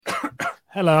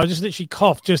Hello. I just literally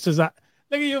coughed just as that.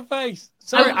 Look at your face.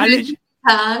 Sorry,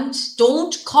 And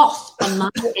don't cough on my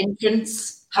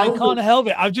entrance. I can't help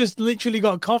it. I've just literally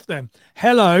got a cough then.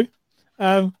 Hello.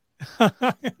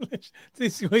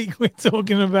 This week we're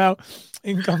talking about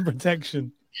income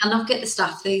protection. Cannot get the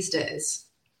staff these days.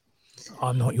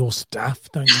 I'm not your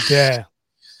staff. Don't you dare.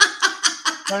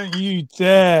 Don't you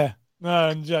dare. No,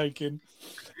 I'm joking.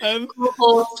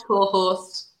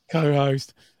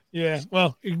 Co-host. Yeah.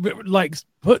 Well, like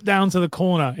put down to the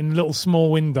corner in a little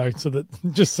small window so that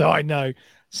just so I know.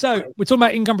 So we're talking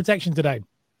about income protection today.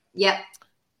 Yep.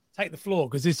 Take the floor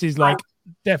because this is like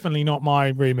definitely not my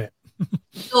remit.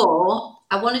 So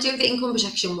I want to do the income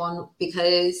protection one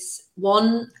because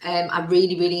I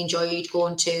really, really enjoyed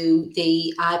going to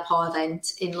the IPAW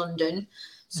event in London.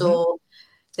 So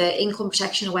the Income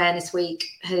Protection Awareness Week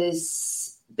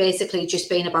has basically just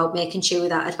been about making sure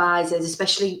that advisors,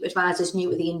 especially advisors new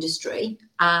to the industry,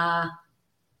 have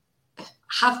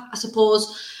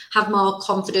more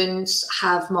confidence,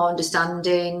 have more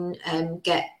understanding,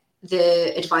 get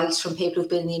the advice from people who've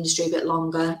been in the industry a bit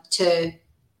longer to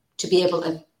be able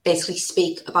to basically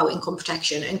speak about income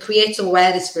protection and create some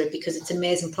awareness for it because it's an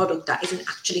amazing product that isn't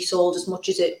actually sold as much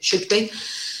as it should be.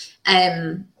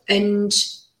 And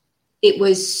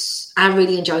I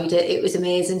really enjoyed it. It was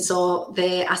amazing. So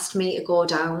they asked me to go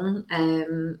down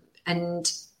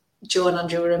and Joe and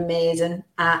Andrew were amazing.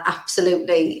 I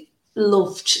absolutely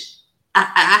loved.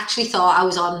 I actually thought I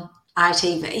was on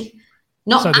ITV.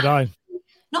 So did I.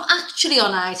 Not actually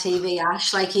on ITV,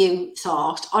 Ash, like you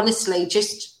thought. Honestly,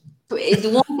 just they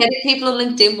won't get it. People on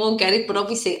LinkedIn won't get it. But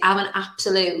obviously, I'm an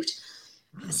absolute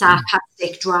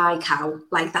sarcastic, dry cow.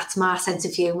 Like that's my sense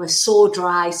of humour. So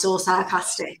dry, so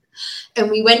sarcastic.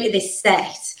 And we went to this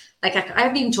set. Like I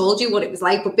haven't even told you what it was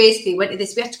like, but basically we had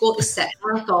to go to this set.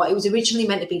 And I thought it was originally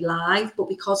meant to be live, but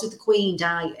because of the Queen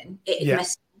dying, it had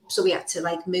messed up, so we had to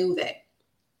like move it.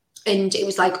 And it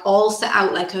was like all set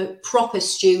out like a proper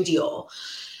studio.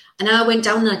 And I went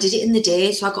down and I did it in the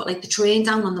day. So I got like the train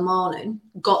down on the morning,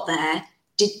 got there,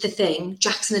 did the thing.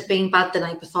 Jackson had been bad the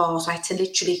night before, so I had to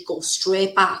literally go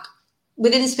straight back.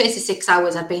 Within the space of 6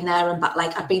 hours, I'd been there and back.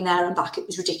 It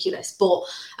was ridiculous. But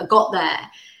I got there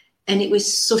and it was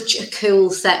such a cool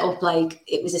setup. Like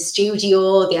it was a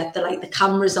studio. They had the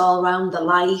cameras all around, the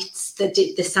lights,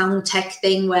 the sound tech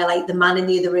thing where like the man in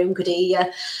the other room could hear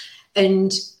you.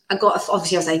 And I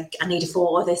was like, I need a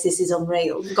photo of this. This is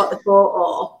unreal. I got the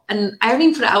photo and I haven't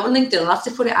even put it out on LinkedIn. I'll have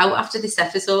to put it out after this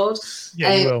episode.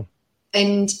 Yeah, you will.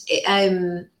 And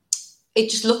it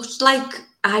just looked like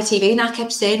ITV, and I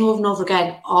kept saying over and over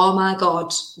again, "Oh my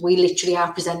God, we literally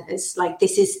are presenters. Like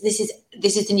this is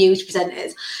the news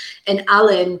presenters." And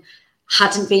Alan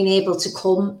hadn't been able to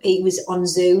come; he was on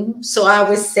Zoom. So I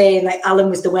was saying, like Alan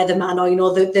was the weatherman, or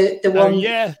the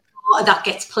one that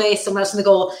gets placed somewhere else, and they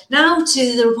go now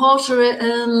to the reporter at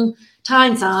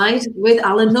Tyneside with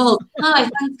Alan Null. Hi,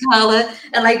 thanks, Carla,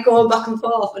 and like going back and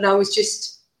forth. And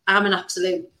I'm an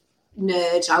absolute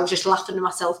nerd. I was just laughing to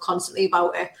myself constantly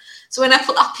about it. So when I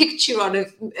put that picture on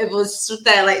of us stood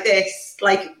there like this,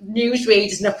 like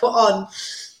newsreaders, and I put on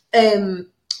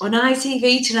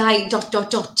ITV tonight, ...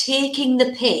 taking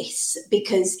the piss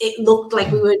because it looked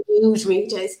like we were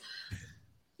newsreaders.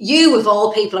 You, of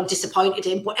all people, I'm disappointed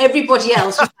in, but everybody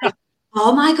else was like,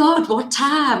 oh my God, what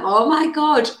time? Oh my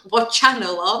God, what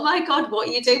channel? Oh my God, what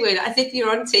are you doing? As if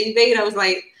you're on TV. And I was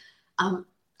like,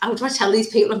 I would want to tell these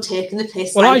people I'm taking the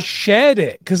piss. Well, I shared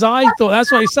it because I thought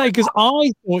that's what I say because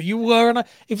I thought you were.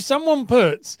 If someone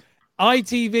puts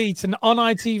ITV on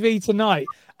ITV tonight,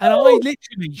 and I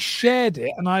literally shared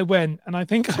it, and I went, and I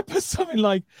think I put something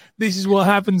like, "This is what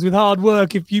happens with hard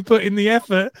work if you put in the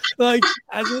effort." Like,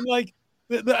 as in, like,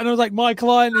 and I was like, "My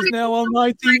client is now on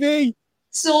ITV."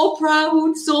 So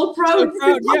proud.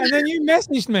 Yeah, and then you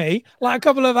messaged me like a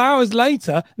couple of hours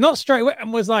later, not straight away,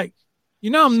 and was like,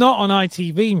 I'm not on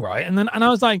ITV, right? And I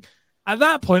was like, at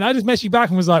that point, I just messaged you back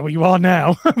and was like, well, you are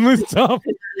now. No,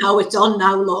 it's on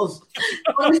now, love.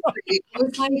 Honestly, it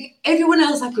was like everyone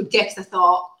else I could guess. I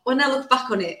thought, when I look back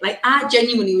on it, like I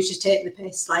genuinely was just taking the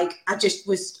piss. Like I just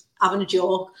was having a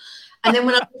joke. And then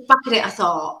when I look back at it, I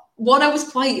thought, I was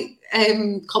quite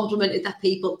complimented that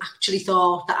people actually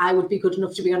thought that I would be good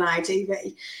enough to be on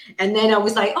ITV. And then I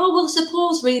was like, oh, well,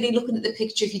 suppose really looking at the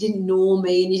picture, if you didn't know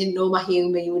me and you didn't know my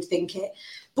humour, you would think it.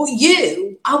 But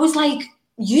I was like,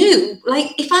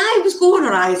 if I was going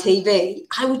on ITV,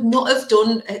 I would not have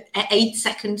done an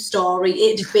 8-second story.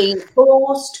 It'd have been a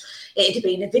post, it'd have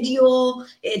been a video,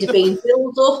 it'd have been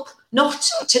build up, not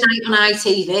tonight on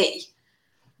ITV.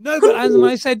 No, but as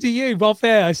I said to you, Bob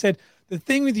Fair, I said, the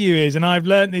thing with you is, and I've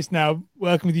learned this now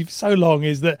working with you for so long,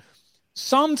 is that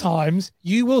sometimes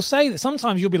you will say that.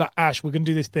 Sometimes you'll be like, Ash, we're going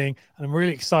to do this thing, and I'm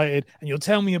really excited, and you'll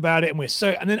tell me about it,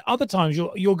 and then other times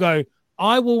you'll go,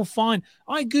 I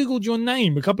Googled your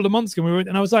name a couple of months ago,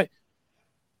 and I was like,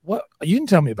 what? You didn't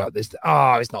tell me about this.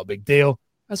 It's not a big deal.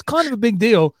 That's kind of a big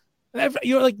deal.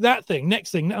 You're like, that thing,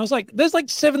 next thing. And I was like, there's like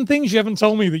 7 things you haven't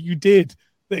told me that you did.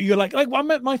 That you're like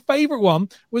my favorite one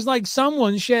was like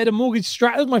someone shared a mortgage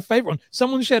strategy. That was my favorite one.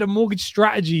 Someone shared a mortgage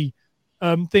strategy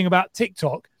thing about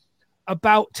TikTok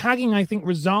about tagging, I think,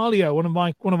 Rosalia, one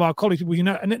of our colleagues,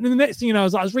 and then the next thing you know,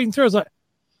 I was reading through, I was like,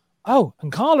 oh,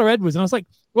 and Carla Edwards, and I was like,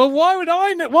 well, why do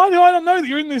I not know that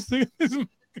you're in this thing?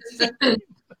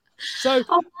 So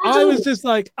I was just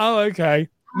like, oh, okay,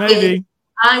 maybe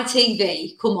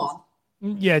ITV, come on.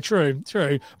 Yeah, true.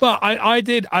 But I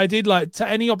did like to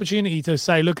any opportunity to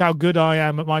say, look how good I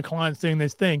am at my clients doing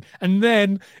this thing. And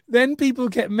then people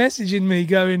kept messaging me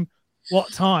going,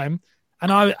 what time? And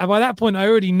by that point I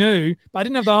already knew, but I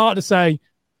didn't have the heart to say,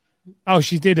 oh,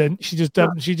 she didn't. She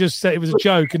just said it was a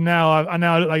joke. And now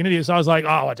I look like an idiot. So I was like,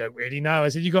 oh, I don't really know. I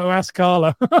said, you got to ask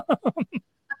Carla.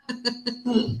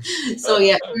 So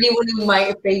yeah, anyone who might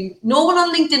have been, no one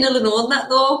on LinkedIn will have known that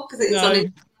though, because it's on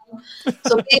Instagram.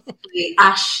 So basically,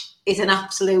 Ash is an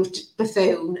absolute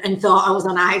buffoon and thought I was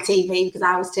on ITV because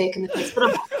I was taking the piss.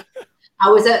 But I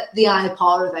was at the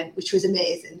IPAR event, which was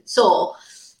amazing. So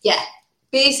yeah,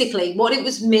 basically what it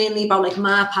was mainly about, like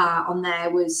my part on there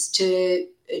was to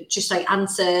just like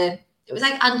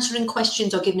answering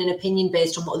questions or giving an opinion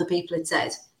based on what other people had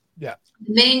said. Yeah.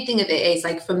 The main thing of it is,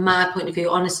 like, from my point of view,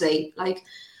 honestly, like,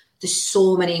 there's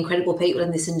so many incredible people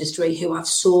in this industry who have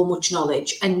so much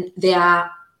knowledge and they are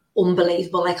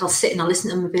unbelievable. Like, I'll sit and I'll listen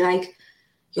to them and be like,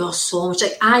 you're so much,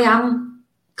 like, I am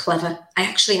clever. I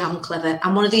actually am clever.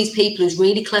 I'm one of these people who's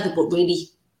really clever, but really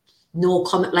no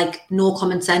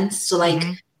common sense. So like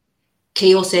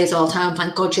Keo says all the time,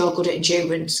 thank God you're good at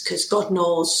endurance, because God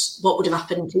knows what would have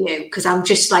happened to you. Because I'm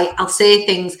just like, I'll say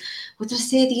things. What did I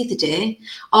say the other day?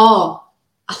 Oh,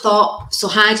 I thought, so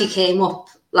Heidi came up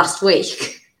last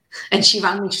week and she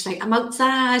rang me. She's like, I'm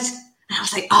outside. And I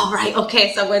was like, oh, right,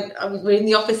 okay. So we're in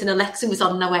the office and Alexa was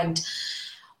on and I went,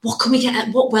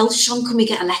 what Welsh song can we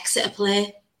get Alexa to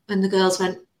play? And the girls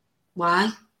went,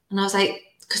 why? And I was like,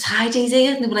 because Heidi's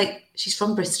here. And they were like, she's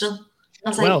from Bristol. And I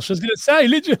was like, Welsh, I was going to say,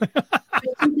 literally.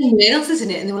 in Wales,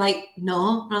 isn't it? And they were like,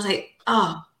 no. And I was like,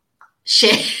 oh,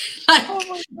 shit. Like, oh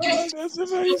my God, that's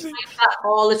amazing. That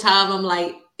all the time. I'm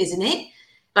like, isn't it?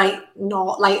 Like,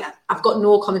 not like, I've got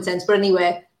no common sense. But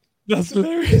anyway. That's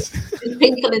hilarious. The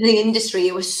people in the industry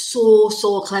who were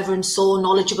so clever and so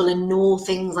knowledgeable and know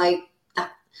things like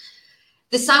that.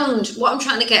 The sound, what I'm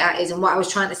trying to get at is, and what I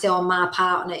was trying to say on my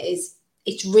part on it is,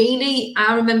 it's really,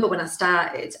 I remember when I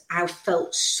started, I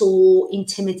felt so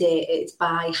intimidated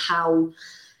by how,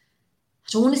 I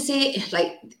don't want to say,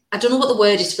 like, I don't know what the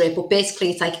word is for it, but basically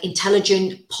it's like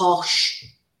intelligent, posh,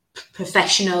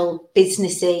 professional,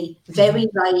 businessy, very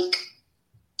like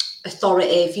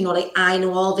authoritative, you know, like I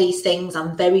know all these things,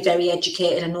 I'm very, very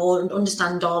educated, I know and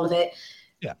understand all of it.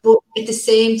 Yeah. But at the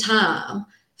same time,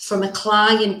 from a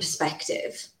client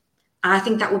perspective, I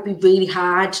think that would be really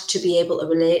hard to be able to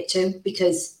relate to,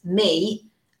 because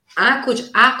I could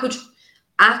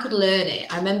learn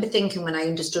it. I remember thinking when I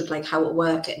understood like how to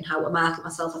work it and how to market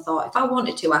myself, I thought if I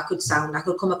wanted to, I could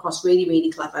come across really, really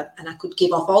clever and I could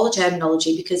give off all the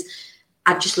terminology because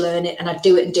I'd just learn it and I'd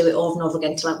do it over and over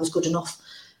again until I was good enough.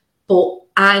 But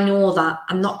I know that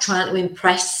I'm not trying to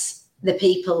impress the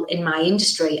people in my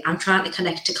industry. I'm trying to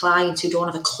connect to clients who don't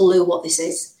have a clue what this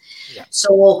is. Yeah.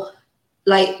 So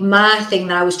like my thing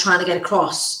that I was trying to get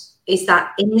across is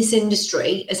that in this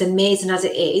industry, as amazing as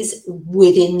it is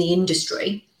within the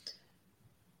industry,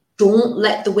 don't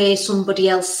let the way somebody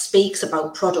else speaks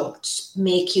about products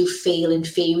make you feel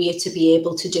inferior to be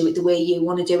able to do it the way you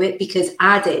want to do it, because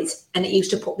I did, and it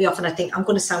used to put me off, and I think I'm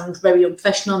going to sound very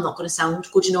unprofessional, I'm not going to sound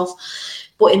good enough,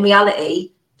 but in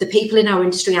reality, the people in our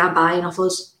industry aren't buying off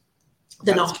us.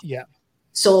 They're not. Yeah.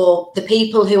 So the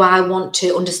people who I want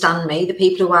to understand me, the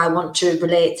people who I want to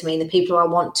relate to me, and the people who I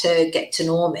want to get to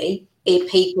know me are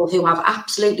people who have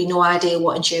absolutely no idea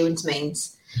what insurance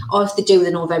means. Or if they do,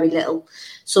 they know very little.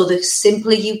 So the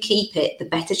simpler you keep it, the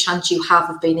better chance you have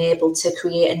of being able to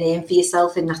create a name for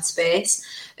yourself in that space.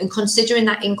 And considering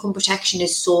that income protection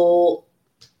is so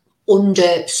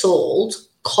undersold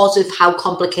because of how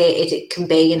complicated it can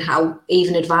be and how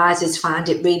even advisors find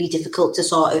it really difficult to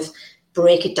sort of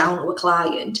break it down to a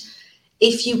client,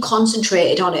 if you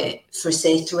concentrated on it for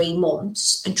say 3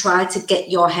 months and tried to get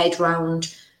your head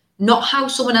round not how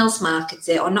someone else markets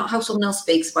it or not how someone else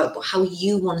speaks about it, but how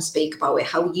you want to speak about it,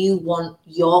 how you want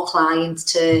your clients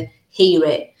to hear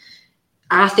it,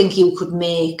 I think you could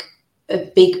make a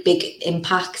big, big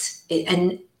impact.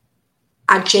 And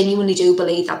I genuinely do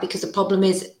believe that, because the problem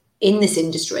is in this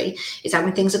industry is that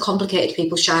when things are complicated,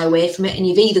 people shy away from it. And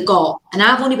you've either got, and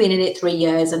I've only been in it 3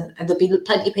 years, and there'll be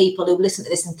plenty of people who listen to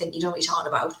this and think you know what you're talking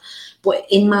about. But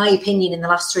in my opinion, in the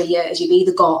last 3 years, you've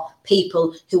either got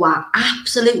people who are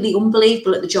absolutely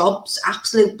unbelievable at the jobs,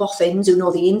 absolute boffins who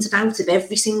know the ins and outs of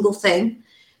every single thing,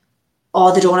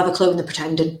 or they don't have a clue and they're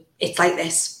pretending. It's like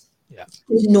this. Yeah.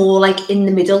 There's no like in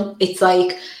the middle. It's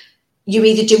like you're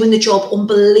either doing the job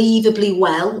unbelievably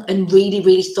well and really,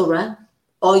 really thorough,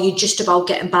 or you're just about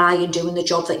getting by and doing the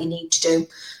job that you need to do.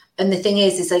 And the thing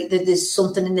is like there's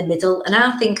something in the middle. And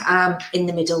I think I'm in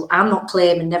the middle. I'm not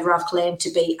claiming, never have claimed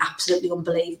to be absolutely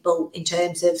unbelievable in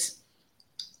terms of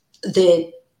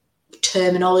the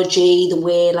terminology, the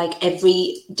way, like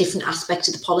every different aspect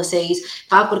of the policies.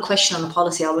 If I've got a question on a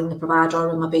policy, I'll ring the provider, I'll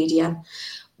ring my BDM.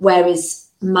 Whereas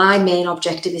my main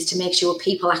objective is to make sure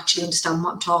people actually understand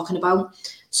what I'm talking about.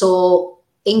 So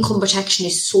income protection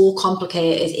is so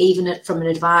complicated, even from an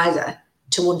advisor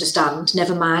to understand,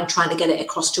 never mind trying to get it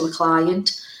across to a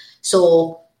client.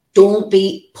 So don't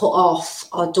be put off,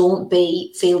 or don't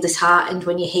feel disheartened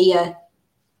when you hear,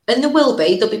 and there'll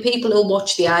be people who'll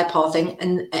watch the iPod thing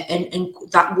and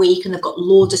that week, and they've got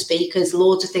loads of speakers,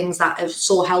 loads of things that are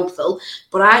so helpful.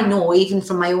 But I know, even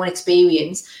from my own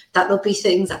experience, that there'll be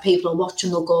things that people will watch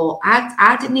and they'll go,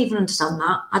 I didn't even understand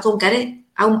that. I don't get it.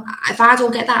 If I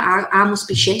don't get that, I must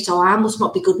be shit, or I must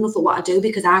not be good enough for what I do,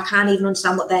 because I can't even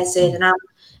understand what they're saying, and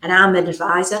I'm an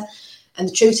advisor. And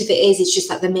the truth of it is, it's just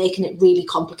that they're making it really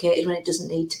complicated when it doesn't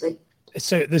need to be.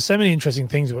 So there's so many interesting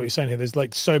things about what you're saying here. There's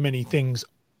like so many things.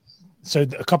 So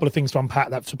a couple of things to unpack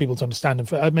that for people to understand, and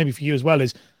for, maybe for you as well,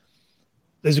 is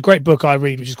there's a great book I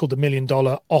read, which is called The $1 Million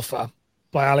Offer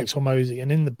by Alex Hormozi.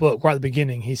 And in the book, right at the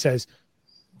beginning, he says,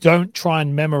 don't try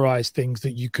and memorize things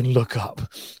that you can look up,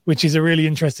 which is a really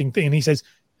interesting thing. And he says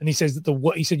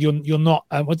that you're not,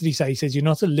 what did he say? He says, you're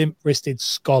not a limp-wristed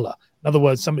scholar. In other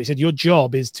words, somebody said your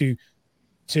job is to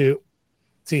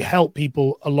help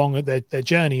people along their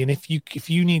journey. And if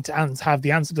you need to have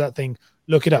the answer to that thing,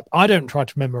 look it up. I don't try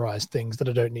to memorize things that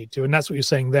I don't need to. And that's what you're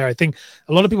saying there. I think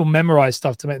a lot of people memorize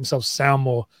stuff to make themselves sound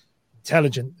more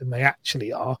intelligent than they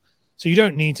actually are. So you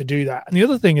don't need to do that. And the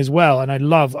other thing as well, and I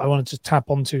wanted to tap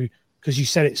onto, because you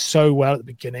said it so well at the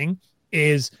beginning,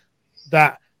 is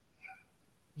that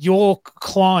your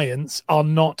clients are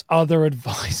not other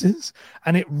advisors.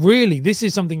 And this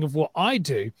is something of what I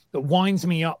do that winds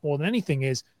me up more than anything,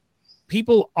 is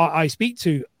people I speak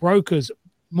to, brokers,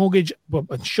 mortgage,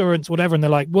 insurance, whatever, and they're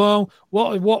like, well,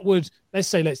 what would, let's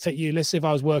say if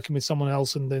I was working with someone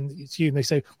else and then it's you, and they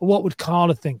say, well, what would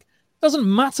Carla think? Doesn't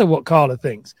matter what Carla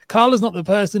thinks. Carla's not the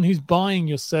person who's buying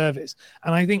your service.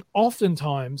 And I think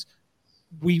oftentimes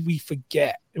we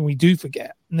forget, and we do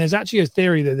forget. And there's actually a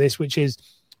theory to this, which is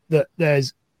that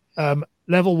there's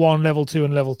level 1, level 2,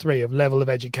 and level 3 of level of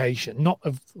education, not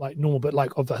of like normal, but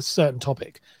like of a certain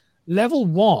topic. Level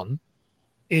 1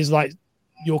 is like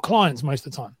your clients most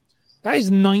of the time. That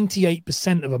is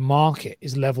 98% of a market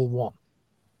is level 1.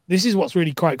 This is what's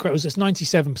really quite correct. It's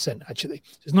 97% actually.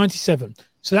 It's 97.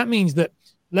 So that means that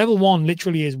level 1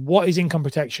 literally is, what is income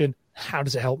protection? How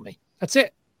does it help me? That's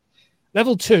it.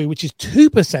 Level 2, which is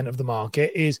 2% of the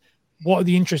market, is what are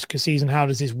the intricacies and how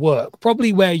does this work?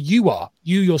 Probably where you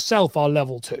yourself are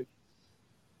level 2.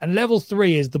 And level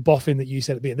 3 is the boffin that you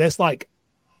said at the beginning. That's like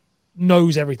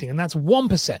knows everything. And that's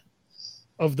 1%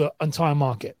 of the entire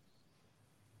market.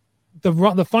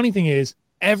 The funny thing is,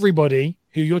 everybody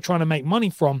who you're trying to make money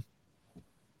from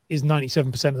is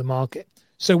 97% of the market.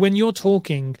 So when you're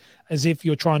talking as if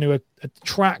you're trying to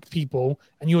attract people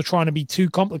and you're trying to be too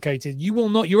complicated, you will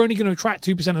not. You're only going to attract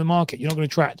 2% of the market. You're not going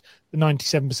to attract the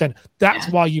 97%. That's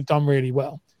why you've done really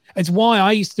well. It's why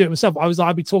I used to do it myself.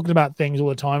 I'd be talking about things all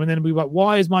the time, and then we'd be like,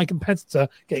 why is my competitor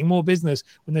getting more business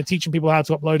when they're teaching people how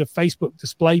to upload a Facebook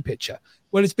display picture?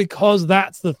 Well, it's because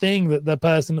that's the thing that the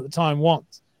person at the time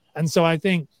wants. And so I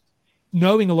think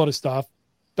knowing a lot of stuff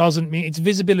doesn't mean it's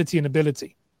visibility and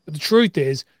ability. But the truth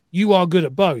is, you are good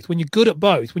at both. When you're good at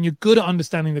both, when you're good at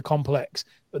understanding the complex,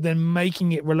 but then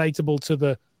making it relatable to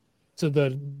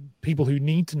the people who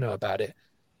need to know about it,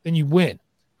 then you win.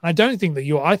 And I don't think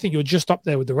that I think you're just up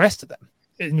there with the rest of them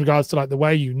in regards to like the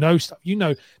way you know stuff. You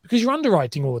know, because you're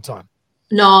underwriting all the time.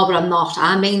 No, but I'm not.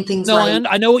 I mean things like...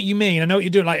 I know what you mean. I know what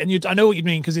you're doing. Like, and I know what you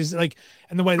mean, because it's like,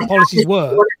 and the way the policies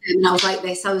work. And I was like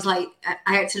this. I was like,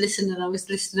 I had to listen, and I was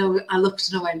listening. I looked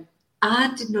and I went,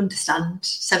 I didn't understand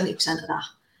 70% of that.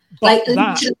 But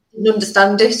like, didn't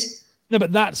understand it. No,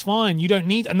 but that's fine. You don't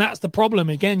need, and that's the problem.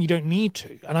 Again, you don't need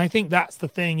to. And I think that's the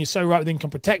thing. You're so right with income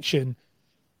protection.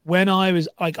 when I was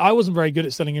like, I wasn't very good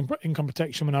at selling income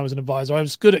protection when I was an advisor. I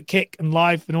was good at kick and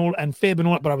life and all and fib and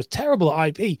all that, but I was terrible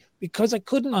at IP because I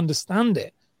couldn't understand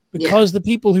it, because the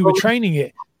people who were training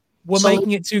it were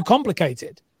making it too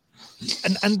complicated.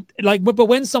 And like, but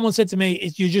when someone said to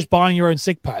me, you're just buying your own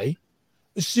sick pay,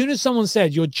 as soon as someone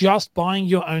said you're just buying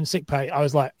your own sick pay, I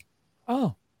was like,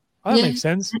 oh, that makes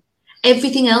sense.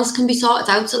 Everything else can be sorted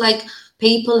out. So like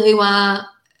people who are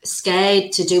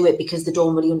scared to do it because they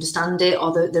don't really understand it,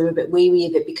 or they're a bit weary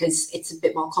of it because it's a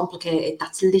bit more complicated,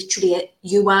 that's literally it.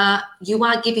 You are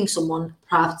giving someone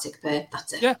private sick pay.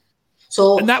 That's it. Yeah.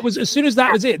 So, and that was, as soon as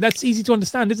that was it, that's easy to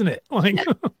understand, isn't it? Like,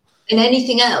 and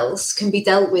anything else can be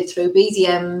dealt with through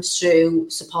BDMs, through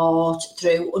support,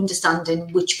 through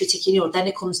understanding which particular, then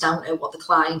it comes down to what the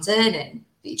client's earning.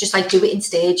 You just like do it in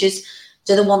stages.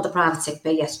 Do they want the private sick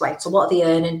pay? Yes, right. So what are they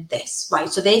earning? This, right.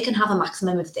 So they can have a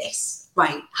maximum of this,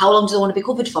 right. How long do they want to be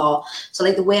covered for? So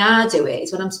like the way I do it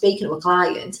is when I'm speaking to a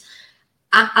client,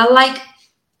 I like,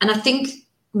 and I think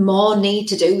more need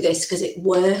to do this because it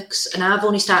works. And I've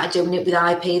only started doing it with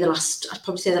IP I'd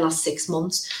probably say the last 6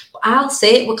 months. But I'll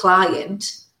say to a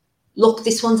client, look,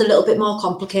 this one's a little bit more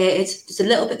complicated.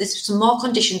 There's some more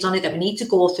conditions on it that we need to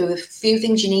go through. A few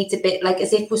things you need to be like,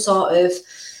 as if we're sort of,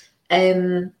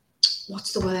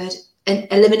 what's the word?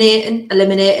 Eliminating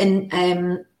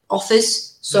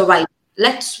offers. So right,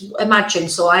 let's imagine.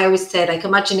 So I always say, like,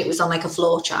 imagine it was on like a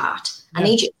flow chart. Yeah. I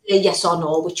need you to say yes or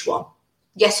no, which one?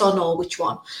 Yes or no, which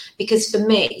one? Because for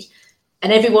me,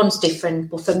 and everyone's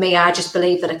different, but for me, I just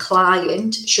believe that a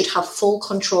client should have full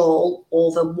control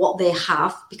over what they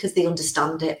have because they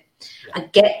understand it. Yeah. I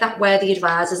get that where the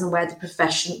advisors and where the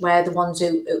profession, where the ones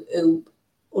who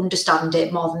understand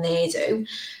it more than they do.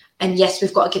 And yes,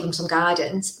 we've got to give them some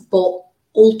guidance, but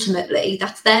ultimately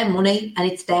that's their money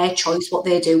and it's their choice what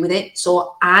they do with it.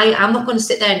 So I'm not going to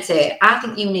sit there and say, I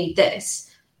think you need this.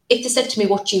 If they said to me,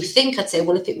 what do you think? I'd say,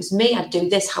 well, if it was me, I'd do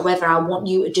this. However, I want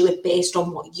you to do it based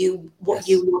on what you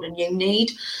want and you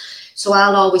need. So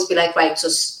I'll always be like, right, so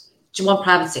do you want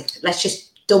private sick? Let's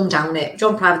just dumb down it. Do you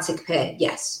want private sick pay?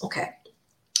 Yes. Okay.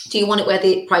 Do you want it where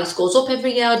the price goes up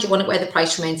every year? Or do you want it where the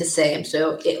price remains the same?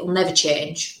 So it'll never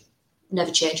change.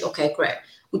 Never change. Okay, great.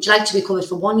 Would you like to be covered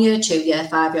for 1 year, 2 year,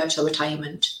 5 year till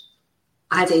retirement?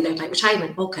 Ideally, like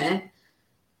retirement. Okay.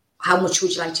 How much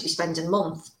would you like to be spending a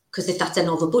month? Because if that's an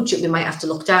over budget, we might have to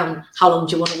look down. How long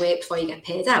do you want to wait before you get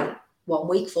paid out? 1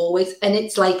 week, 4 weeks. And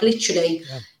it's like literally,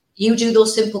 you do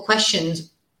those simple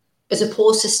questions as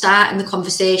opposed to starting the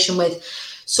conversation with,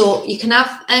 so you can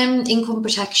have income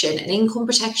protection, and income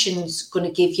protection is going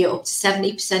to give you up to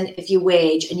 70% of your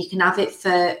wage, and you can have it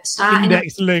for starting.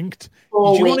 Index linked.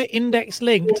 Do you want it index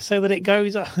linked so that it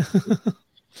goes up?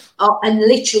 And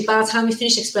literally by the time we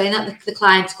finish explaining that, the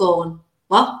client's going,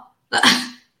 what?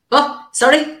 What?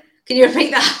 Sorry? Can you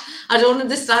repeat that? I don't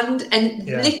understand. And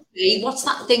literally, what's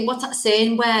that thing? What's that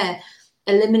saying where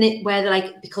eliminate, where they're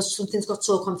like, because something's got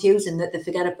so confusing that they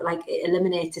forget it, like it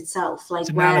eliminates itself. Like it's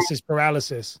analysis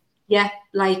paralysis. Yeah,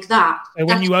 like that. So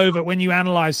when you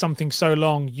analyze something so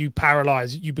long, you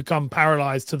become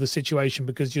paralyzed to the situation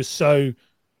because you're so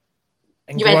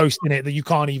engrossed in it that you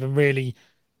can't even really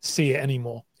see it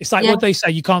anymore. It's like what they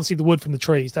say, you can't see the wood from the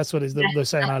trees. That's what is the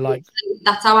saying I like.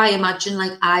 That's how I imagine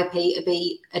like IP to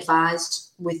be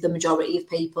advised with the majority of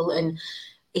people, and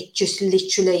it just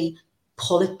literally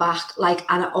pull it back. Like,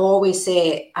 and I always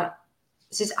say, I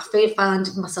find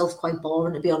myself quite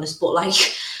boring to be honest, but like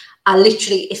I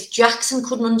literally, if Jackson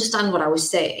couldn't understand what I was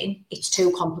saying, it's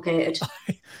too complicated.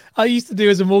 I used to do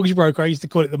as a mortgage broker, I used to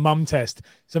call it the mum test.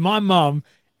 So my mum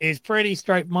is pretty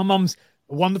straight. My mum's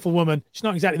a wonderful woman. She's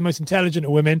not exactly the most intelligent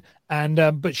of women,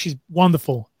 but she's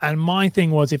wonderful. And my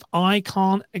thing was, if I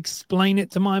can't explain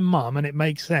it to my mum and it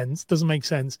doesn't make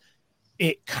sense,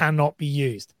 it cannot be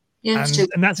used. Yeah,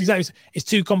 and that's exactly, it's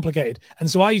too complicated. And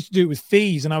so I used to do it with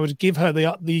fees, and I would give her the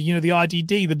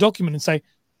IDD, the document, and say,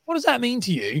 what does that mean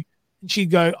to you? And she'd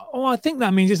go, oh, I think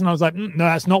that means this. And I was like, no,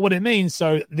 that's not what it means.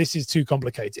 So this is too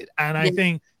complicated. And I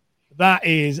think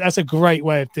that's a great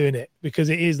way of doing it, because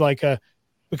it is like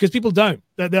because people don't.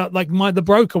 They're like the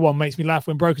broker one makes me laugh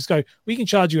when brokers go, we can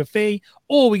charge you a fee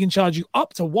or we can charge you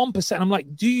up to 1%. I'm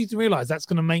like, do you realize that's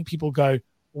going to make people go,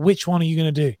 which one are you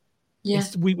going to do? Yeah.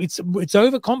 It's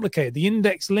overcomplicated. The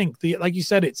index link, like you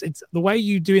said, it's the way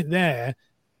you do it there.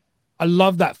 I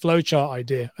love that flowchart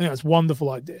idea. I think that's a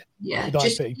wonderful idea. Yeah,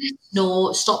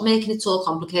 stop making it so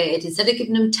complicated. Instead of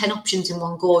giving them 10 options in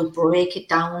one go, break it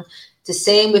down. The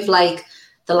same with like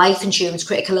the life insurance,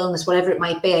 critical illness, whatever it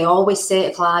might be. I always say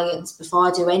to clients before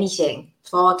I do anything,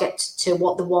 before I get to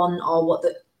what they want or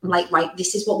I'm like, right,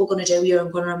 this is what we're going to do here. I'm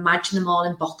going to imagine them all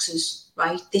in boxes,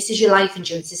 right? This is your life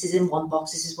insurance. This is in one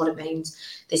box. This is what it means.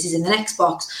 This is in the next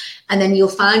box. And then you'll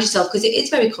find yourself, because it is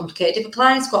very complicated. If a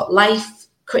client's got life,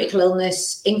 critical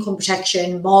illness, income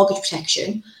protection, mortgage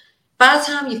protection, by the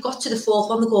time you've got to the fourth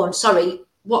one, they're going, sorry,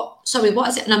 what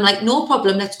is it? And I'm like, no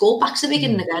problem. Let's go back to the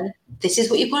beginning again. This is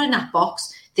what you've got in that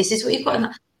box. This is what you've got in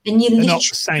that. And you're not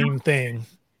the same thing.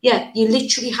 Yeah, you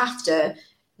literally have to,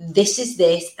 this is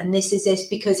this and this is this,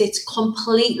 because it's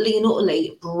completely and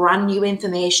utterly brand new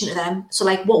information to them. So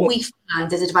like what we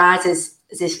find as advisors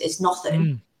is if it's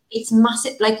nothing. It's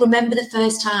massive. Like, remember the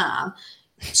first time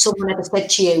someone ever said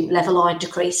to you, level or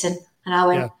decreasing? And I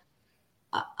went,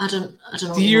 I don't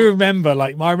know. Do you remember,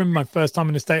 like, I remember my first time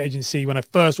in a estate agency when I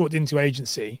first walked into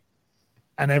agency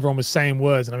and everyone was saying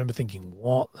words, and I remember thinking,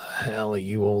 what the hell are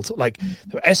you all like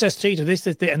SST to this,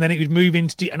 and then it would move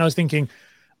into and I was thinking,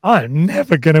 I'm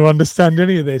never going to understand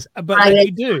any of this, but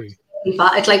you do.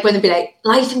 It's like when they'd be like,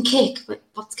 life and kick.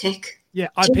 What's kick? Yeah,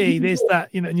 IP, this, that,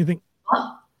 and you think,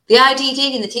 what? The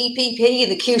IDD and the TPP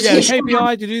and the QC. Yeah, the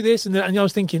KPI to do this, and I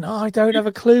was thinking, I don't have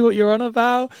a clue what you're on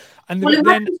about. And well,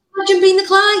 then imagine being the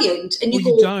client, and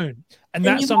you don't, and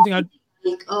that's something I.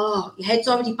 Like, oh, your head's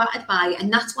already battered by it.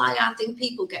 And that's why I think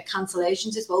people get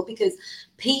cancellations as well, because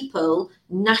people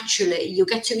naturally, you'll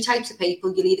get two types of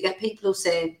people. You'll either get people who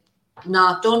say,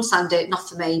 no, don't understand it, not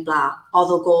for me, blah. Or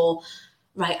they'll go,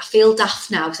 right, I feel daft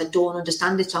now because I don't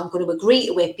understand it, so I'm going to agree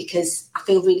to it because I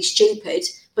feel really stupid.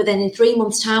 But then in 3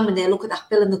 months' time, when they look at that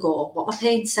bill and they go, what am I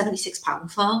paying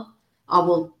 £76 for? Oh,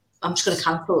 well, I'm just going to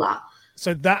cancel that.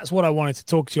 So that's what I wanted to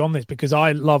talk to you on this, because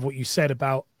I love what you said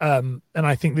about, and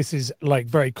I think this is like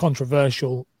very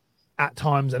controversial at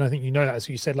times. And I think you know that,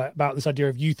 so you said like about this idea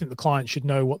of you think the client should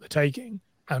know what they're taking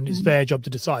and it's their job to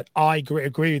decide. I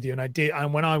agree with you. And I did.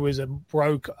 And when I was a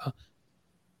broker,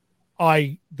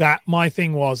 my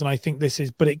thing was, and I think this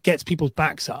is, but it gets people's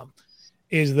backs up,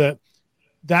 is that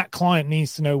client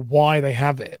needs to know why they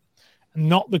have it.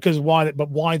 Not because but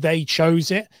why they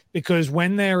chose it. Because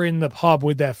when they're in the pub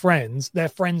with their friends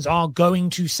are going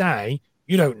to say,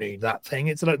 you don't need that thing.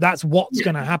 It's like, that's what's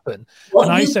going to happen. What,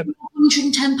 and I said,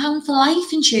 £110 for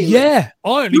life insurance? Yeah,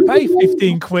 I only pay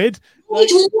 15 quid.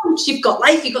 You've got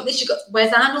life, you've got this, you've got,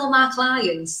 whereas I know my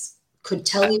clients could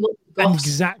tell you what you've got.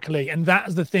 Exactly. And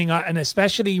that's the thing. And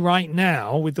especially right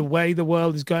now, with the way the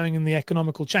world is going and the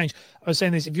economical change, I was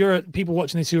saying this, if you're people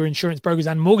watching this who are insurance brokers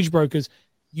and mortgage brokers,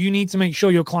 you need to make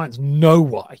sure your clients know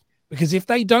why. Because if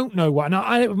they don't know why, now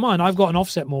I've got an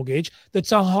offset mortgage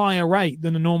that's a higher rate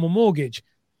than a normal mortgage,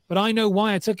 but I know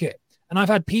why I took it. And I've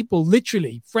had people,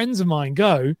 literally friends of mine,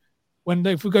 go,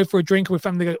 if we go for a drink with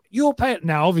family, they go, you're paying,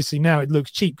 now obviously now it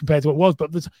looks cheap compared to what it was,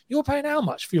 but you're paying how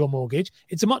much for your mortgage?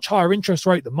 It's a much higher interest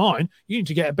rate than mine. You need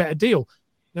to get a better deal.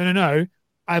 No.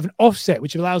 I have an offset,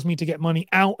 which allows me to get money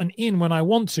out and in when I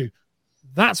want to.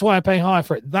 That's why I pay higher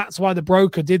for it. That's why the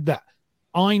broker did that.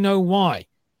 I know why.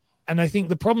 And I think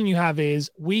the problem you have is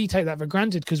we take that for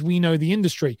granted because we know the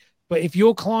industry. But if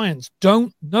your clients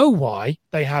don't know why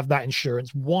they have that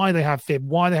insurance, why they have FIB,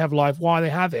 why they have life, why they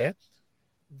have it,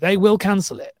 they will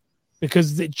cancel it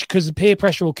because the peer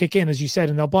pressure will kick in, as you said,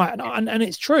 and they'll buy it. And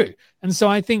it's true. And so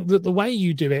I think that the way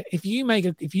you do it, if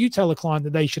you tell a client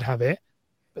that they should have it,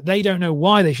 but they don't know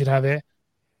why they should have it,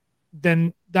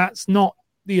 then that's not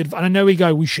the advice. And I know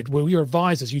we're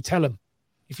advisors, you tell them.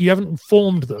 If you haven't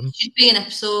informed them. It should be an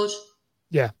episode.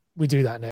 Yeah, we do that now.